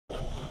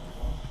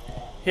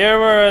Here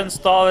we're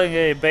installing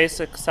a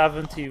basic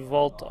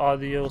 70-volt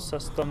audio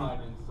system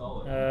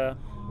in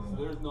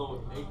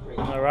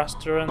a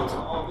restaurant.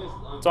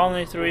 It's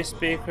only 3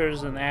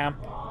 speakers, an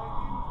amp,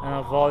 and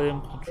a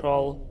volume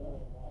control.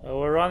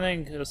 We're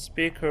running a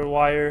speaker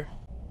wire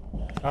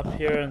up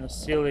here in the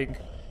ceiling.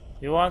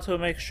 You want to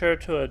make sure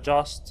to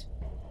adjust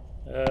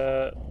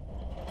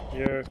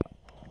your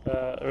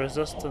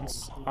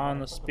resistance on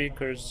the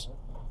speakers.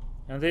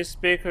 And these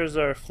speakers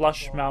are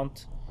flush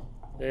mount.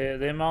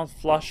 They mount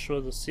flush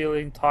with the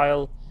ceiling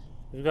tile.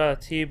 We've got a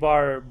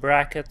T-bar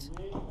bracket.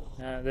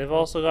 They've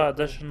also got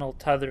additional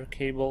tether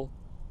cable.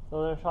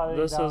 So they're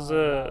This down is like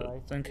that,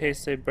 right? in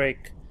case they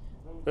break.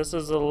 This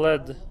is the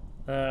lid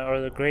or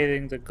the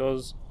grating that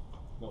goes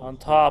on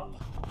top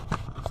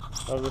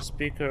of the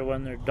speaker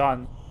when they're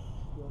done.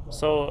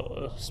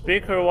 So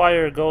speaker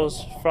wire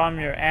goes from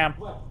your amp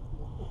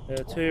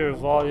to your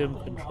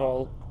volume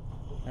control,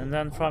 and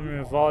then from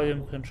your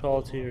volume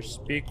control to your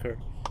speaker.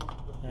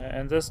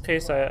 In this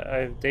case,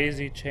 I've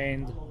daisy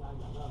chained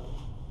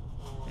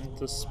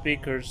the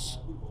speakers,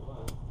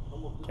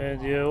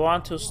 and you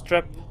want to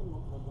strip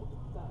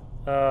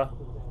your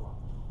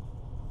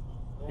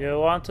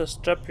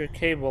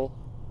cable.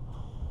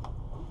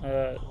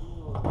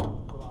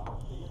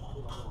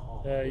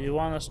 You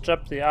want to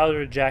strip the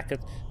outer jacket.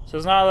 So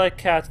it's not like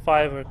Cat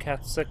 5 or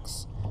Cat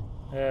 6.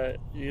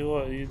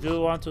 You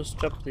do want to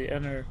strip the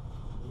inner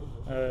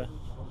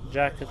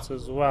jackets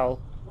as well.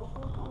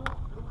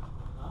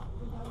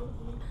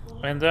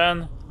 And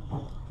then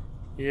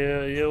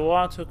you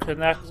want to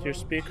connect your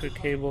speaker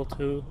cable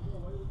to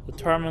the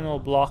terminal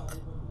block.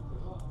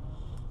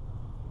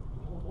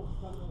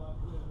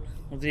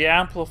 The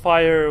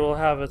amplifier will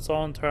have its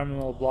own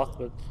terminal block,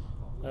 but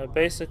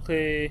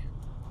basically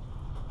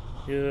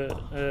you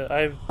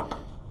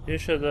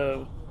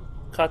should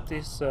cut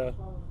these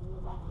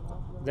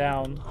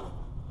down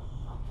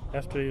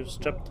after you've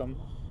stripped them,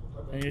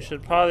 and you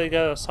should probably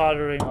get a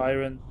soldering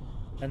iron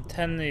and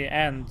tin the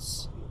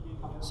ends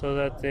so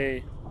that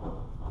they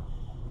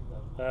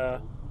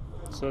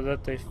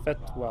fit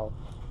well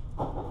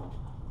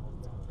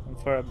and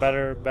for a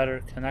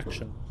better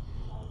connection.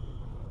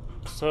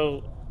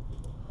 So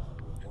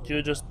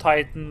you just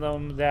tighten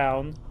them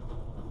down.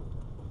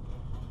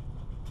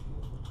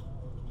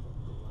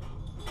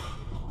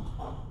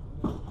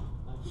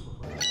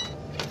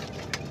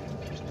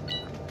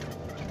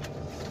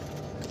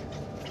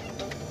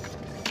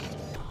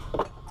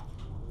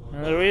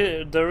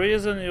 And the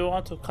reason you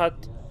want to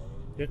cut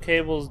your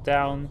cables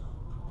down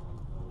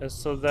is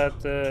so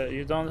that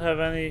you don't have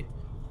any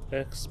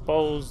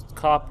exposed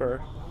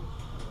copper,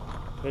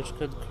 which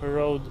could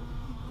corrode.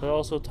 Could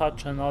also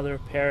touch another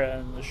pair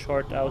and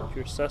short out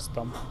your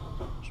system,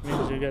 which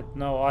means you get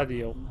no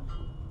audio,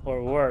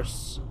 or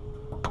worse.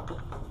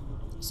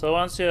 So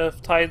once you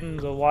have tightened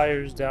the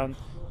wires down,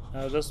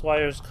 this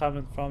wire is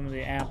coming from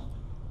the amp,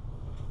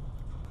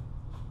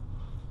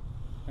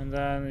 and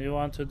then you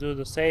want to do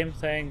the same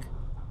thing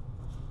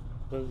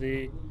with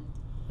the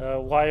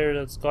wire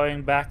that's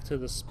going back to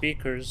the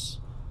speakers.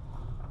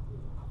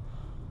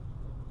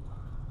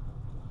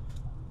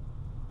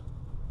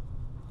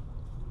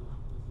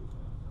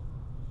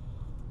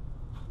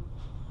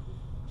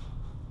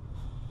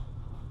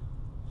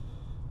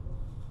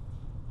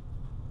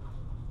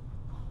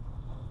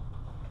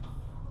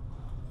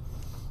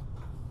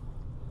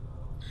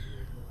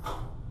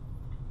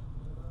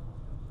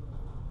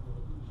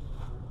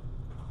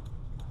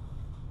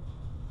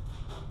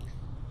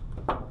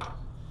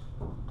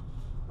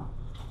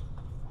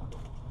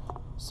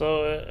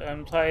 So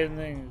I'm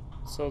tightening.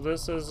 So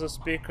this is the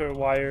speaker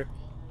wire.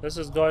 This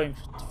is going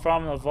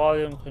from the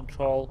volume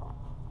control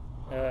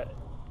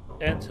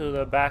into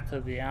the back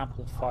of the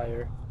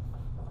amplifier,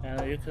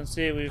 and you can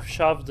see we've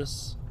shoved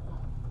this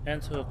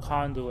into a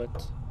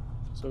conduit.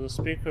 So the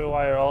speaker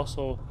wire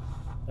also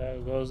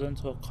goes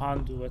into a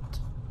conduit.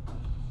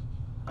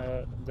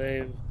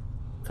 They've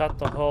cut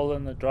the hole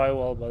in the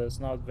drywall, but it's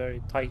not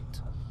very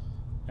tight.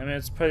 I mean,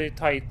 it's pretty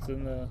tight,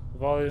 and the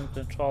volume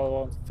control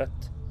won't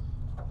fit.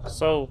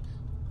 So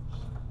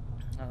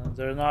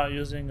they're not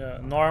using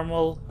a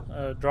normal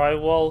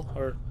drywall,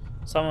 or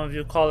some of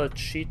you call it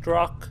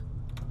sheetrock.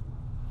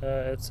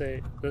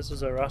 This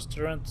is a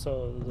restaurant,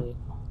 so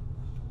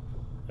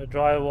the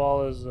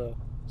drywall is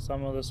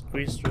some of this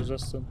grease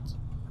resistant,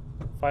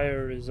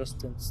 fire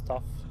resistant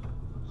stuff.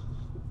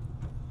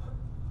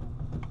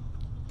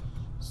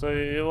 So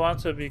you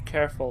want to be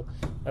careful.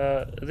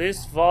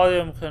 These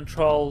volume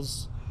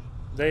controls,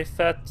 they've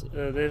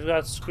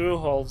got screw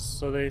holes,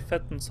 so they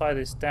fit inside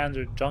a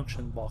standard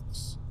junction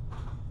box.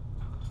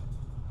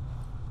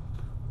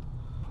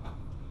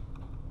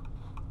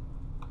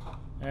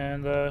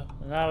 And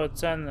now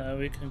it's in,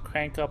 we can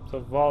crank up the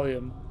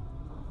volume.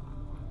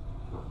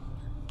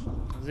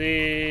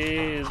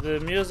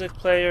 The music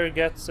player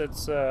gets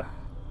its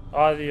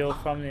audio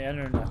from the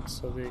internet,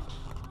 so the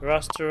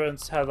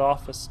restaurant's head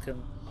office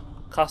can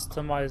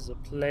customize the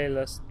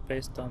playlist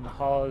based on the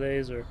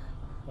holidays or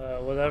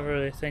whatever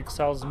they think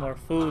sells more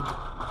food.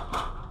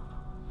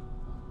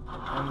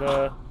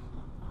 And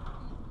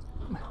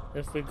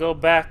if we go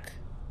back,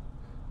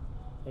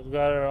 we've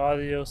got our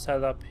audio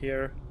set up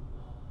here,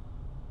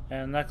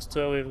 and next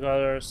to it we've got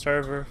our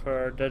server for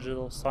our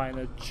digital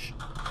signage,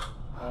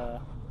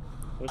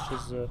 which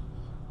is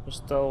we're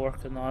still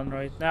working on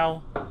right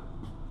now.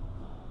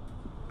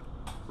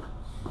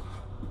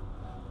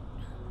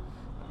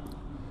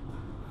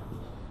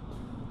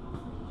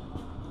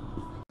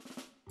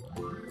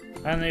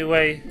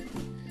 Anyway,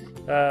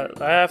 I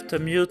have to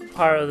mute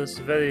part of this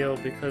video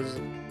because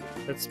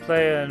it's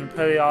playing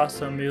pretty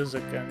awesome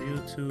music and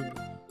YouTube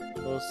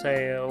will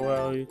say,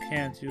 well, you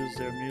can't use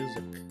their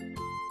music.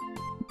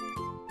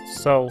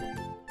 So,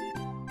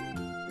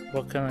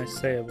 what can I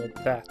say about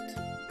that?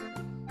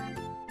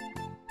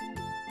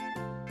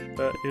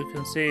 But you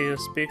can see the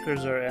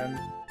speakers are in,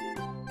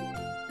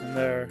 and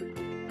they're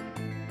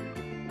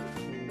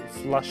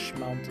flush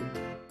mounted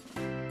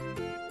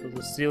with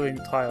the ceiling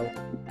tile.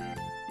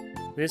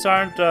 These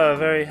aren't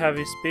very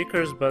heavy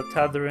speakers, but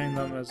tethering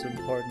them is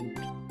important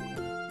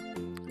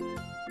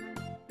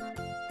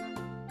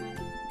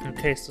in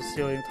case the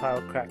ceiling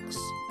tile cracks.